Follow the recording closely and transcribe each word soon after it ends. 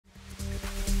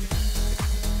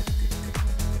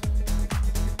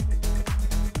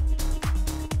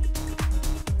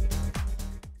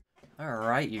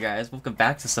Alright, you guys, welcome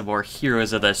back to some more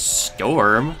Heroes of the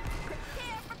Storm.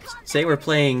 Today we're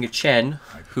playing Chen,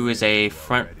 who is a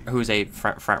front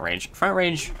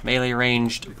range melee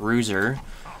ranged bruiser.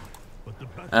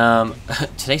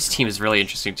 Today's team is really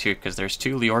interesting too because there's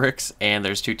two Leorics and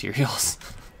there's two Tyraels.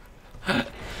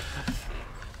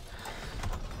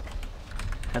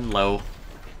 Hello.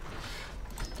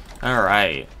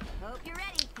 Alright.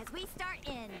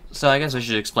 So I guess I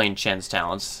should explain Chen's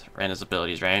talents and his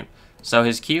abilities, right? So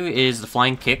his Q is the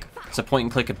flying kick. It's a point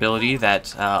and click ability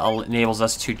that enables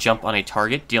us to jump on a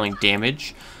target, dealing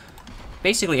damage.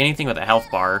 Basically anything with a health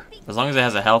bar. As long as it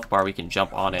has a health bar, we can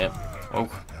jump on it. Oh.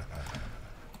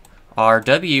 Our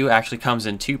W actually comes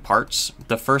in two parts.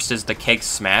 The first is the keg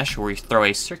smash, where we throw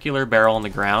a circular barrel on the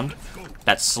ground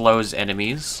that slows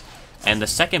enemies. And the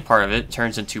second part of it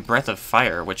turns into breath of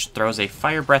fire, which throws a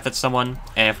fire breath at someone,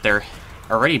 and if they're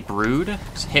already brewed,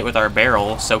 hit with our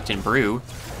barrel soaked in brew,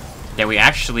 then we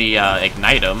actually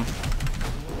ignite them.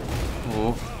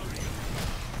 Ooh.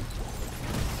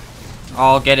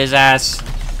 Oh, get his ass.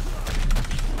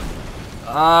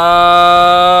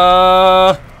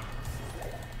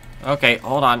 Okay,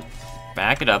 hold on.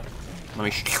 Back it up. Let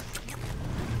me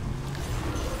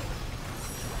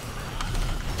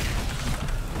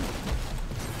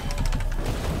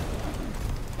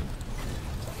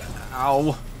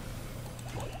Ow.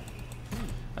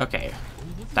 Okay,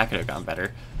 that could have gone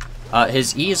better.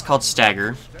 His E is called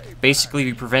Stagger.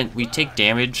 Basically, we take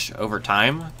damage over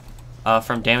time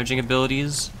from damaging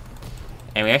abilities,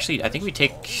 and we actually, I think we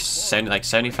take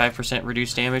 75%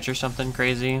 reduced damage or something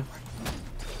crazy.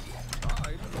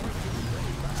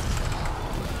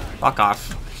 Fuck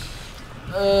off.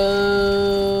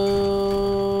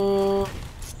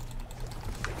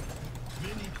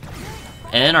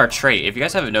 And then our trait. If you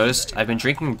guys haven't noticed, I've been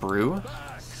drinking brew.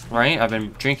 Right? I've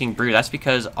been drinking brew. That's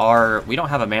because we don't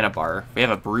have a mana bar. We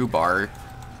have a brew bar.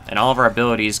 And all of our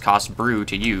abilities cost brew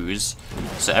to use.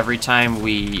 So every time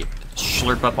we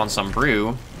slurp up on some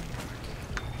brew,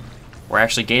 we're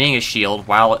actually gaining a shield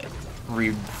while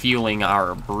refueling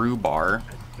our brew bar.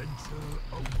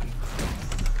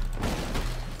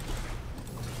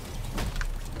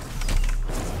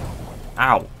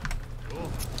 Ow.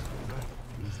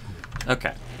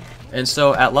 Okay. And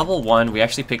so at level 1, we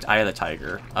actually picked Eye of the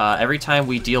Tiger. Every time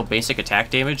we deal basic attack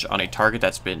damage on a target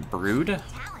that's been brewed,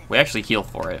 we actually heal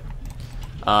for it.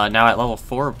 Now at level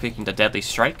 4, we're picking the Deadly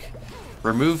Strike.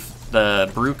 Remove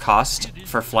the brew cost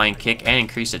for flying kick and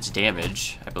increase its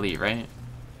damage, I believe, right?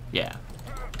 Yeah.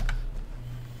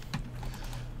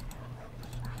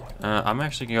 I'm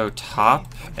actually gonna go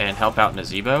top and help out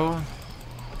Nazebo.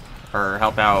 Or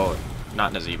help out,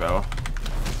 not Nazebo.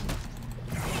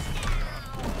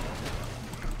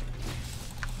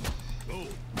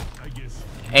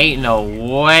 Ain't no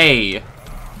way.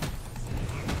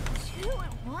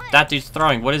 That dude's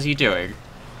throwing. What is he doing?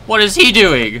 What is he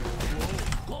doing?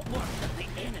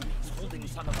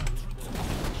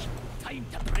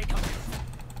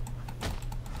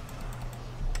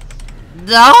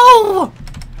 No!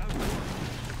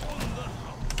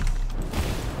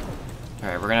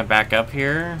 Alright, we're gonna back up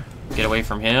here. Get away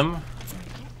from him.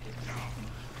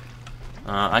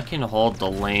 I can hold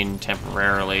the lane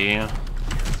temporarily.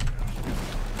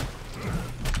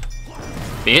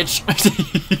 Bitch.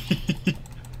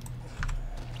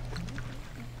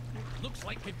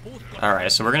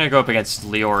 Alright, so we're gonna go up against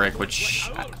Leoric, which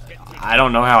I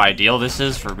don't know how ideal this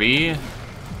is for me.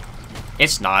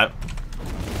 It's not.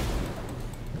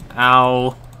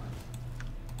 Ow.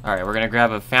 Alright, we're gonna grab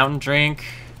a fountain drink.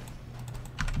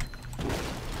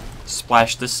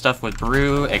 Splash this stuff with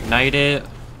brew, ignite it.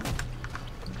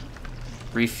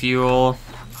 Refuel.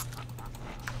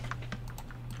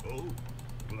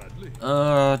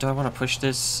 Do I want to push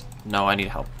this? No, I need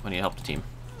help. I need to help the team.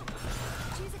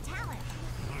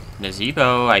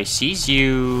 Nazebo, I sees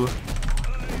you.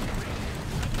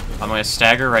 I'm gonna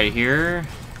stagger right here.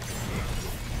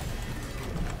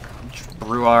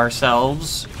 Brew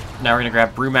ourselves. Now we're gonna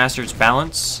grab Brewmaster's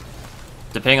Balance.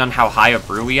 Depending on how high a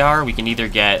brew we are, we can either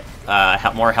get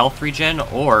more health regen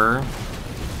or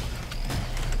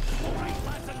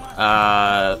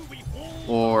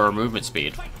movement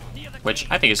speed. Which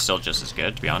I think is still just as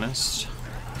good, to be honest.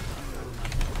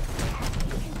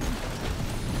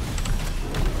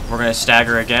 We're gonna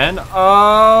stagger again.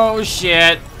 Oh,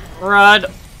 shit. Run.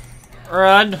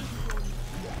 Run.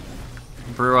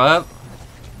 Brew up.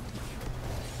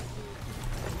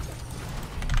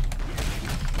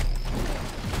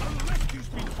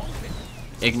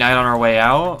 Ignite on our way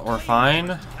out. We're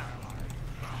fine.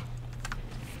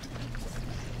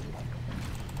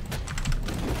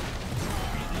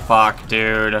 Fuck,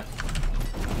 dude.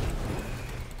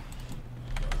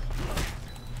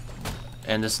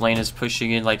 And this lane is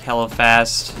pushing in like hella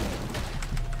fast.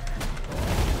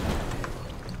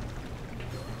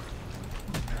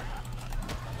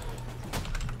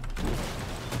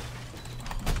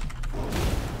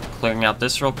 Clearing out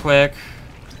this real quick.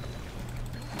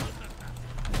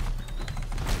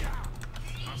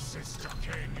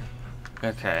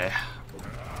 Okay.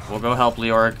 We'll go help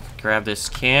Leoric grab this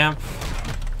camp.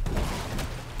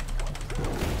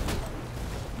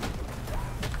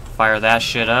 Fire that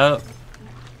shit up.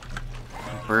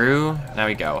 Brew. Now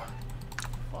we go.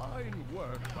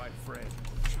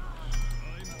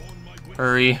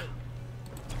 Hurry.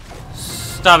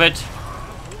 Stop it.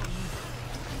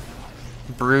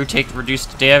 Brew, take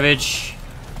reduced damage.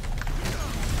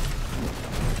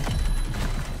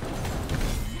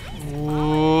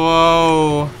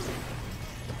 Whoa.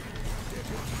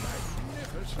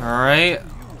 Alright.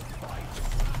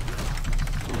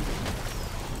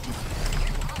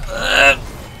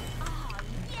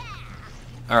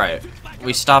 Alright.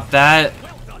 We stopped that.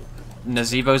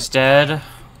 Nazebo's dead.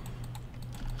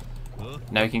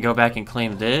 Now we can go back and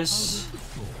claim this.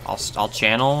 I'll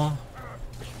channel.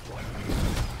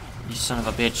 You son of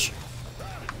a bitch.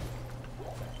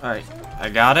 Alright, I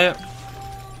got it.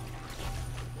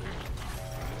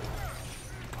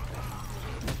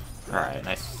 Alright,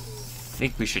 I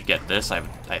think we should get this, I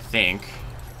think.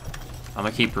 I'm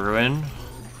gonna keep brewing.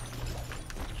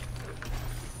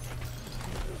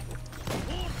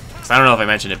 I don't know if I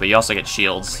mentioned it, but you also get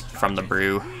shields from the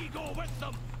brew.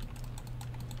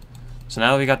 So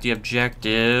now that we got the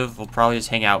objective, we'll probably just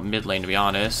hang out mid lane, to be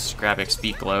honest. Grab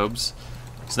XP globes.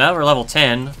 So now that we're level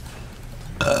 10,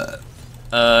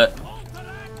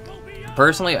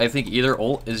 personally, I think either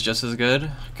ult is just as good,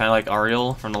 kind of like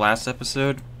Ariel from the last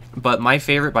episode. But my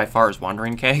favorite by far is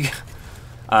Wandering Keg.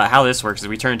 How this works is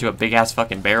we turn into a big ass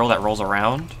fucking barrel that rolls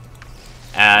around,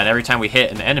 and every time we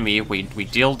hit an enemy, we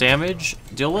deal damage,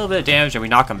 deal a little bit of damage, and we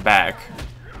knock them back.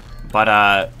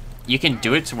 But you can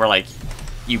do it to where like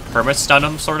you perma-stun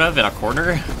them sort of in a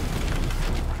corner.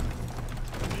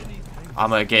 I'm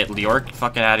gonna get Leoric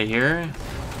fucking out of here.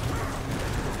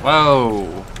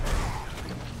 Whoa.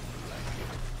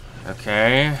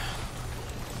 Okay.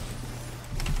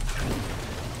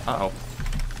 Uh-oh.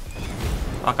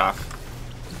 Fuck off.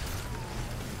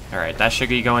 Alright, that should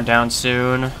be going down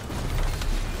soon.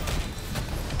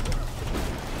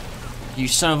 You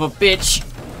son of a bitch!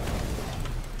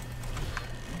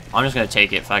 I'm just gonna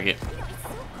take it, fuck it.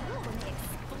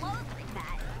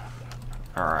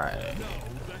 Alright.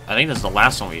 I think this is the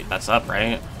last one that's up,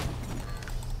 right?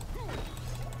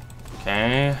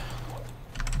 Okay.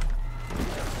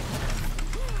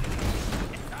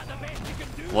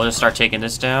 We'll just start taking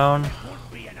this down.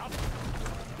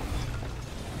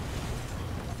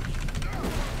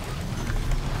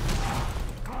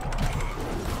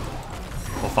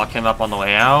 We'll fuck him up on the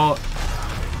way out.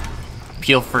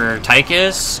 Peel for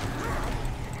Tychus.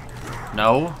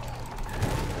 No.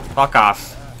 Fuck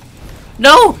off.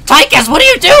 No! Tychus, what are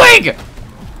you doing?!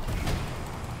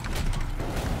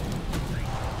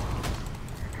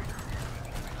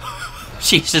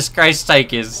 Jesus Christ,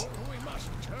 Tychus.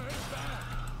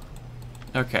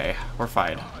 Okay, we're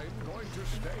fine.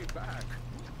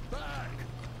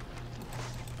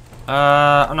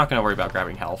 I'm not gonna worry about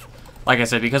grabbing health. Like I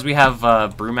said, because we have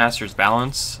Brewmaster's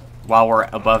Balance, while we're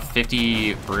above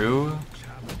 50 brew,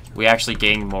 we actually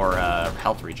gain more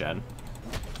health regen.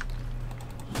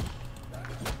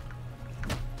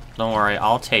 Don't worry,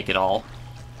 I'll take it all.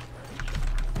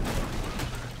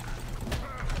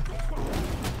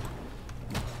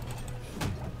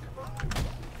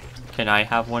 Can I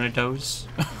have one of those?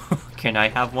 Can I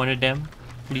have one of them,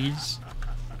 please?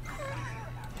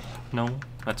 No?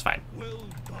 That's fine.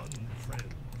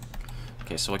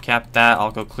 Okay, so we'll cap that.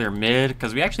 I'll go clear mid,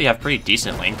 because we actually have pretty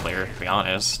decent lane clear, to be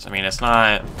honest. I mean, it's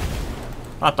not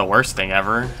the worst thing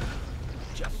ever.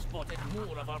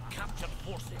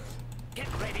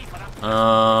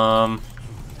 I was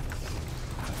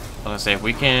gonna say, if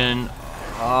we can...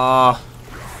 Oh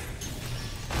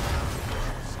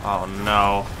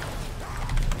no.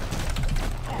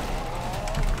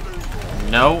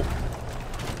 No.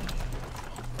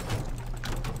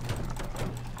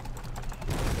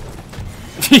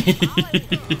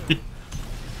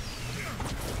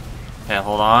 Okay,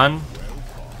 hold on.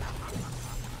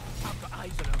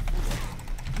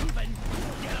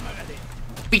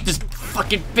 Beat this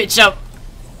fucking bitch up.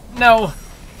 No.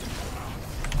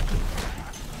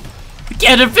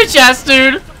 Get him, bitch ass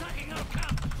dude.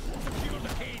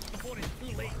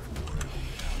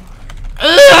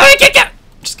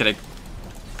 Just kidding.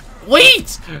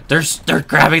 Wait! They're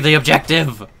grabbing the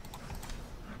objective.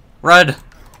 Run.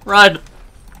 Run.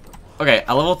 Okay,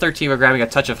 at level 13, we're grabbing a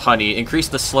touch of honey. Increase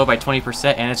the slow by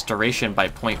 20% and its duration by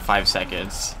 0.5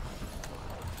 seconds.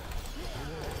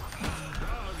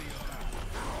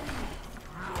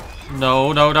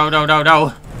 No, no, no, no, no,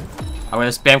 no. I'm gonna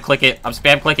spam click it. I'm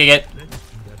spam clicking it.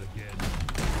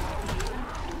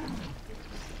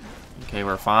 Okay,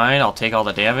 we're fine. I'll take all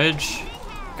the damage.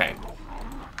 Okay.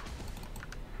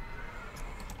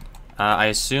 I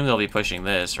assume they'll be pushing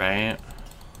this, right?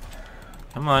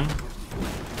 Come on.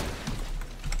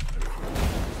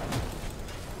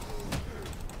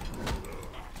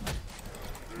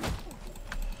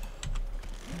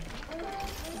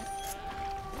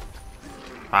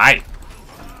 Hi.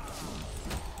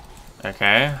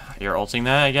 Okay, you're ulting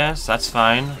that, I guess. That's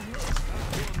fine.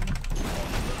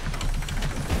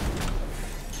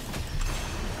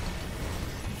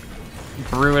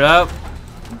 Brew it up.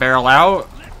 Barrel out.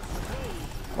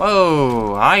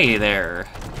 Whoa, hi there.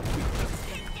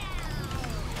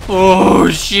 Oh,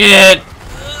 shit.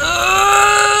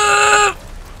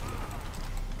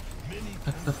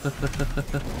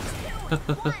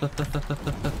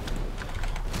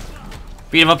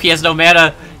 Beat him up, he has no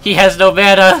mana. He has no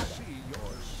mana.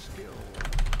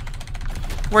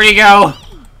 Where'd he go?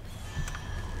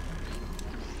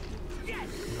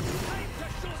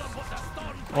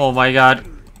 Oh my god.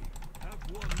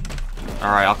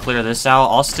 Alright, I'll clear this out.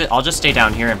 I'll just stay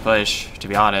down here and push, to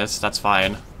be honest. That's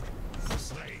fine.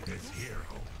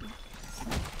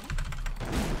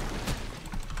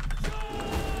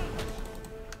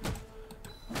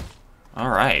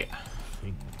 Alright.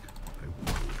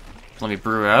 Let me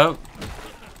brew out.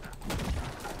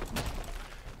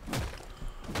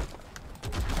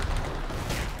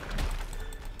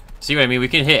 See what I mean? We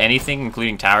can hit anything,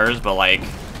 including towers, but like,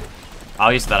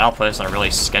 obviously that output is in a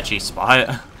really sketchy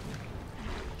spot.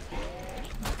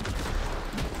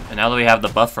 And now that we have the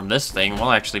buff from this thing,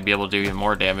 we'll actually be able to do even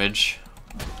more damage.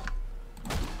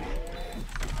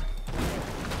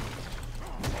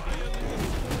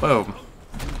 Boom.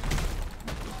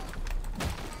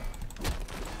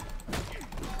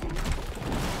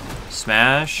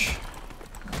 Smash.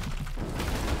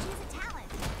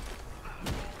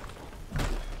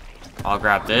 I'll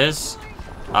grab this.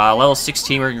 Level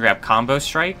 16, we're gonna grab combo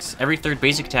strikes. Every third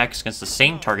basic attack against the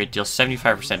same target deals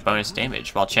 75% bonus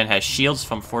damage, while Chen has shields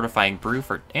from fortifying brew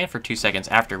for 2 seconds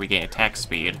after we gain attack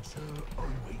speed.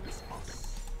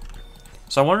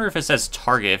 So I wonder if it says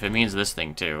target, if it means this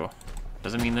thing too.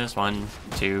 Does it mean this? 1,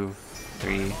 2,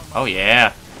 3. Oh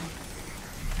yeah.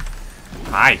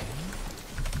 Hi.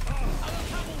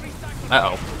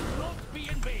 Uh-oh.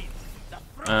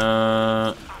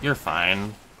 You're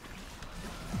fine.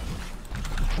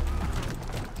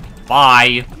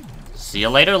 Bye. See you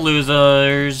later,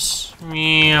 losers.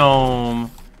 Meow.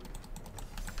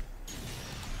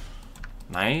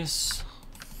 Nice.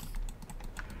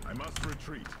 I must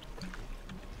retreat.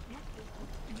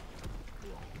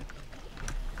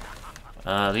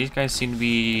 These guys seem to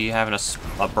be having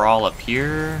a brawl up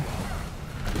here.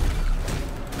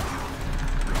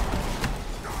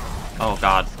 Oh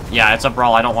god. Yeah, it's a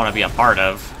brawl I don't want to be a part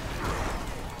of.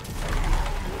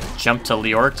 Jump to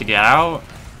Leoric to get out.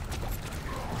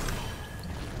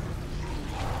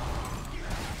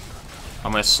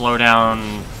 I'm gonna slow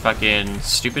down fucking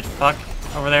stupid fuck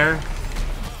over there.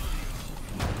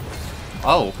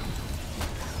 Oh.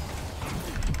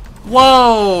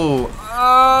 Whoa!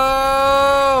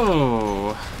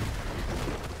 Oh!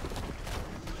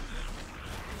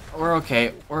 We're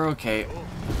okay. We're okay.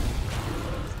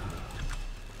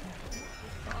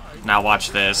 Now watch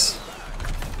this.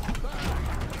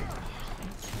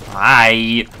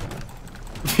 Hi.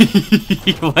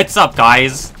 What's up,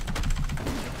 guys?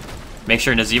 Make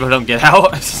sure Nazebo don't get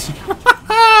out.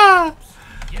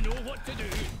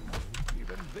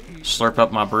 Slurp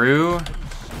up my brew.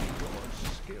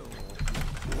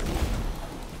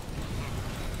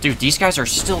 Dude, these guys are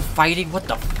still fighting? What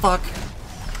the fuck?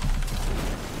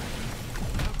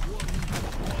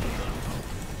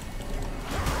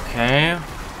 Okay.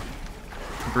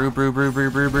 Brew, brew, brew,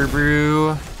 brew, brew, brew,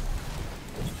 brew.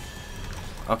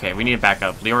 Okay, we need to back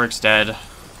up. Leoric's dead.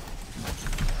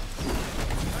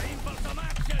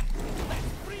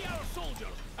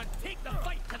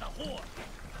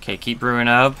 Okay, keep brewing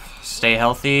up. Stay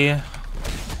healthy.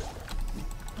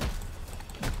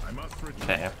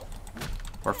 Okay.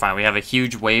 We're fine. We have a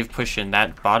huge wave pushing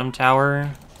that bottom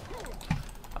tower.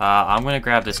 I'm gonna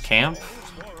grab this camp.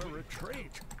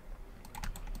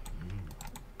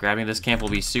 Grabbing this camp will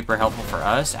be super helpful for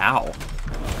us. Ow.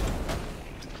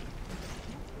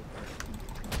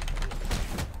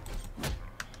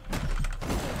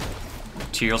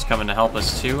 Materials coming to help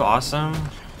us too. Awesome.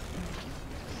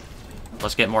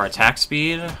 Let's get more attack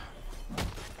speed.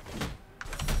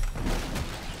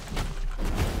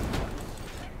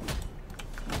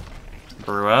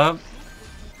 Brew up.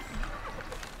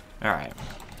 Alright.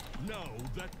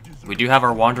 We do have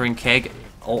our Wandering Keg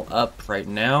all up right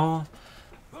now.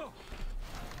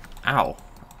 Ow.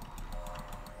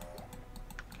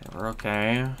 Okay, we're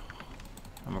okay. I'm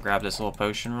gonna grab this little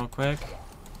potion real quick.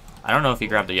 I don't know if he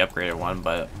grabbed the upgraded one,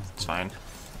 but it's fine.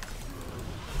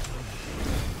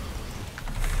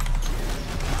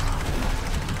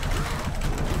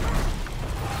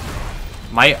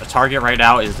 My target right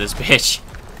now is this bitch.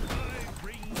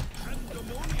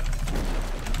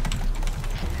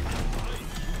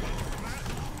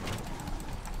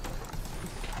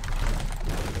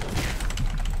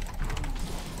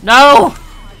 No!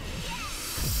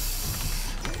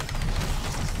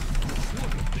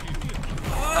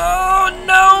 Oh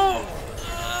no!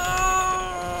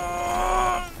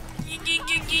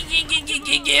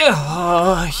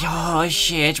 Oh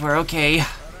shit, we're okay.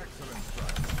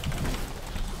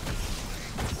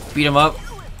 Beat him up.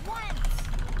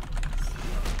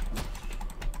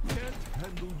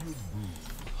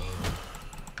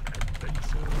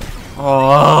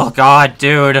 Oh god,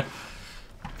 dude.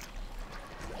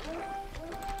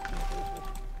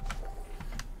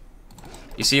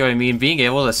 You see what I mean? Being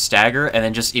able to stagger and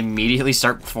then just immediately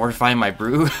start fortifying my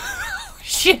brew.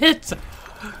 Shit.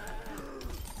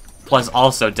 Plus,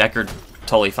 also, Deckard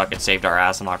totally fucking saved our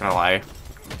ass, I'm not gonna lie.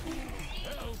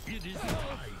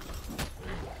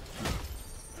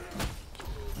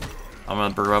 I'm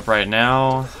gonna brew up right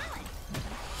now.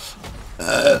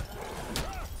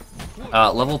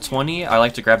 Level 20, I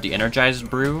like to grab the energized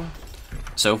brew.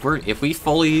 So if we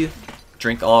fully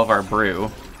drink all of our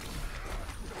brew,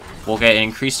 we'll get an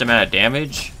increased amount of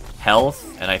damage,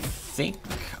 health, and I think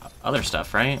other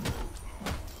stuff, right?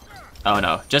 Oh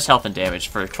no, just health and damage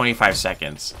for 25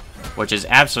 seconds, which is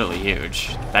absolutely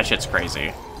huge. That shit's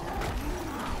crazy.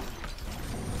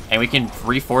 And we can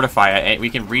refortify it, we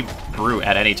can re-brew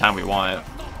at any time we want,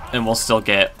 and we'll still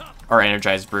get our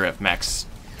energized brew at max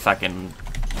fucking...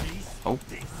 Oh.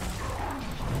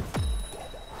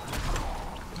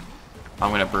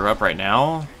 I'm gonna brew up right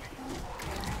now.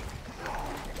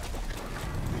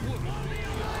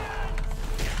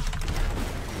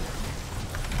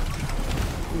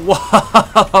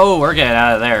 Whoa, we're getting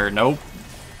out of there. Nope.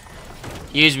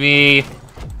 Excuse me.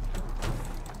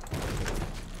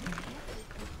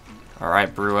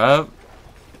 Alright, brew up.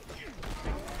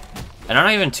 And I'm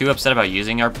not even too upset about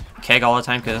using our keg all the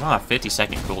time because it's on a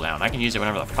 50-second cooldown. I can use it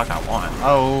whenever the fuck I want.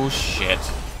 Oh, shit.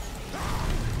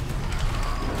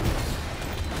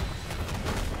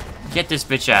 Get this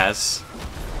bitch ass.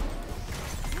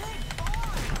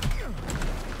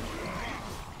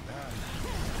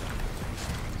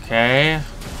 Okay.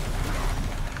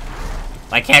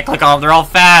 I can't click on them, they're all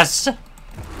fast!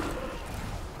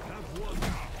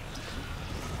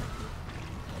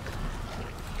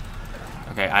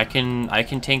 Okay, I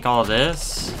can tank all of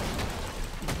this.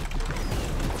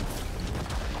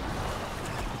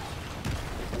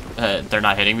 They're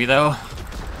not hitting me though.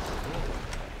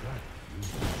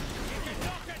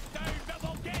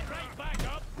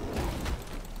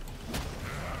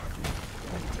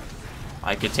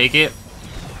 I could take it.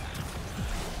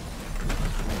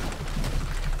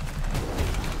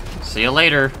 See you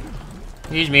later.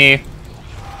 Excuse me.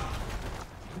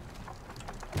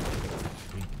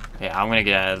 Yeah, I'm gonna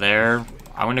get out of there.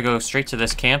 I'm gonna go straight to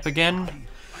this camp again.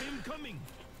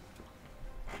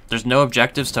 There's no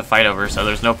objectives to fight over, so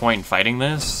there's no point in fighting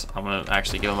this. I'm gonna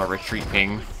actually give him a retreat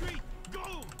ping.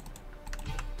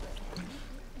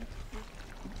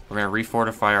 We're gonna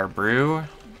refortify our brew.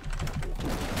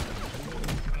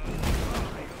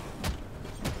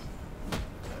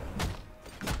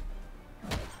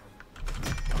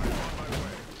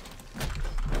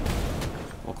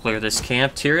 Clear this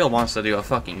camp. Tyrael wants to do a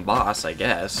fucking boss, I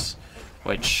guess.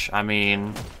 Which, I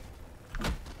mean...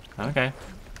 Okay.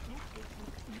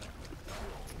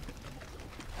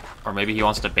 Or maybe he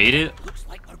wants to bait it?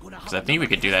 Because I think we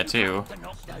could do that too.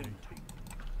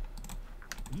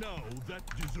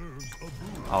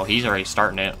 Oh, he's already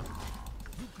starting it.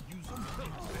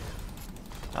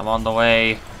 I'm on the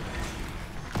way.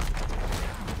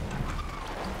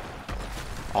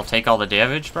 I'll take all the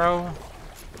damage, bro.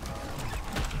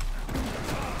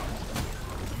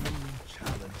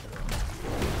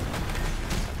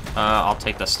 I'll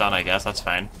take the stun, I guess. That's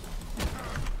fine.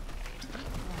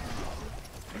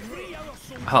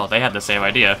 Oh, they had the same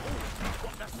idea.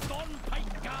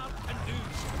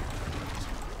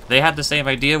 They had the same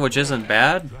idea, which isn't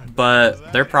bad,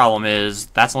 but their problem is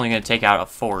that's only going to take out a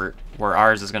fort, where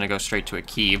ours is going to go straight to a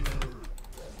keep.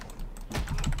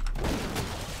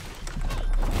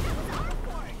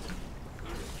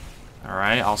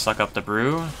 Alright, I'll suck up the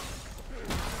brew.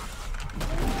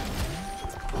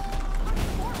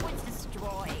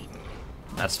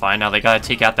 That's fine. Now they gotta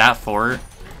take out that fort.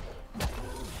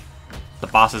 The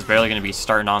boss is barely gonna be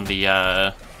starting on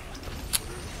the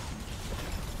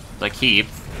keep,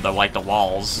 like the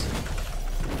walls.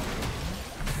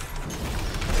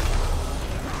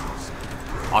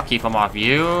 I'll keep him off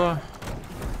you.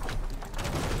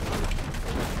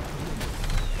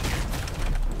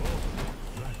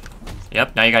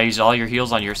 Yep, now you gotta use all your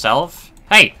heals on yourself.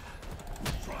 Hey!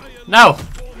 No!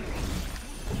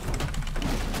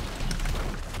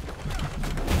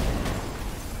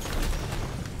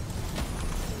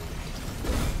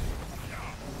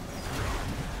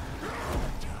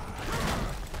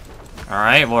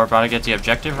 Alright, well, we're about to get the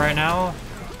objective right now.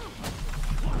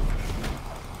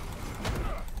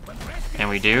 And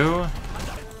we do.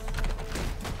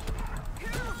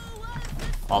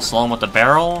 I'll slow him with the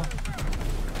barrel.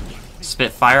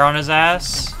 Spit fire on his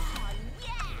ass.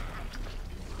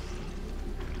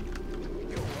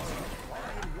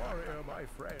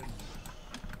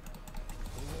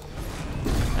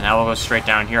 And now we'll go straight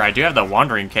down here. I do have the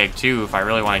wandering keg too if I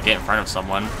really want to get in front of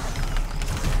someone.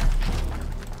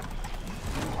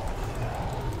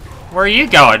 Where are you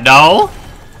going? No!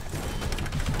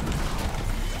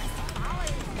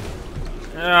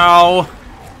 No!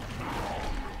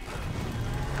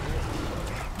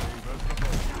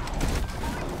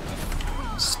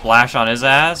 Splash on his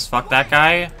ass. Fuck that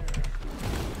guy.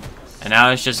 And now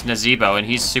it's just Nazebo, and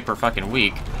he's super fucking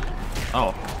weak.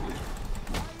 Oh.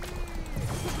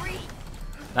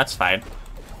 That's fine.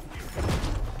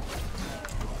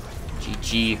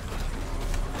 GG.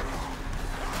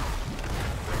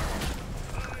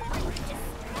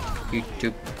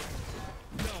 YouTube.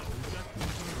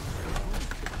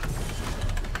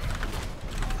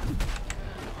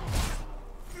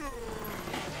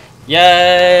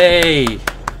 Yay!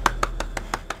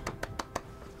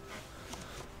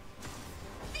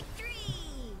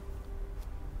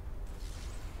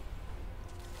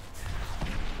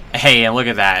 Hey, and look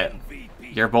at that.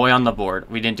 Your boy on the board.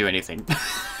 We didn't do anything.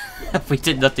 We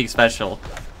did nothing special.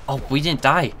 Oh, we didn't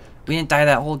die. We didn't die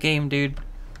that whole game, dude.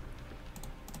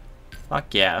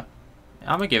 Fuck yeah.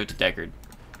 I'm gonna give it to Deckard.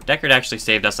 Deckard actually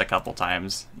saved us a couple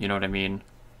times. You know what I mean?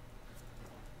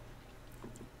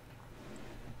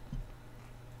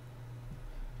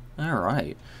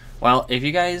 Alright. Well, if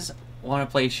you guys want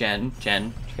to play Chen, if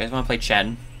you guys want to play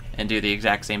Chen and do the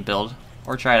exact same build,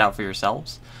 or try it out for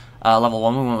yourselves. Level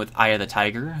 1 we went with Eye of the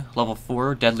Tiger. Level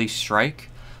 4, Deadly Strike.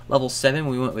 Level 7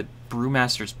 we went with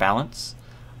Brewmaster's Balance.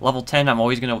 Level 10 I'm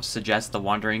always going to suggest the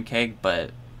Wandering Keg,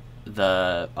 but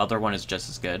the other one is just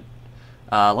as good.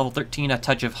 Level 13, A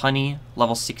Touch of Honey.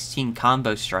 Level 16,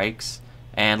 Combo Strikes.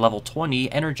 And level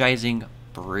 20, Energizing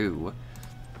Brew.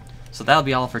 So that'll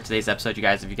be all for today's episode, you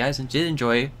guys. If you guys did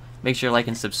enjoy, make sure to like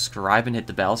and subscribe and hit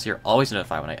the bell so you're always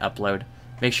notified when I upload.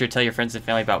 Make sure to tell your friends and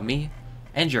family about me,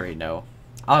 and you already know.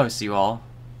 I'll see you all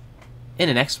in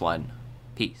the next one.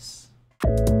 Peace.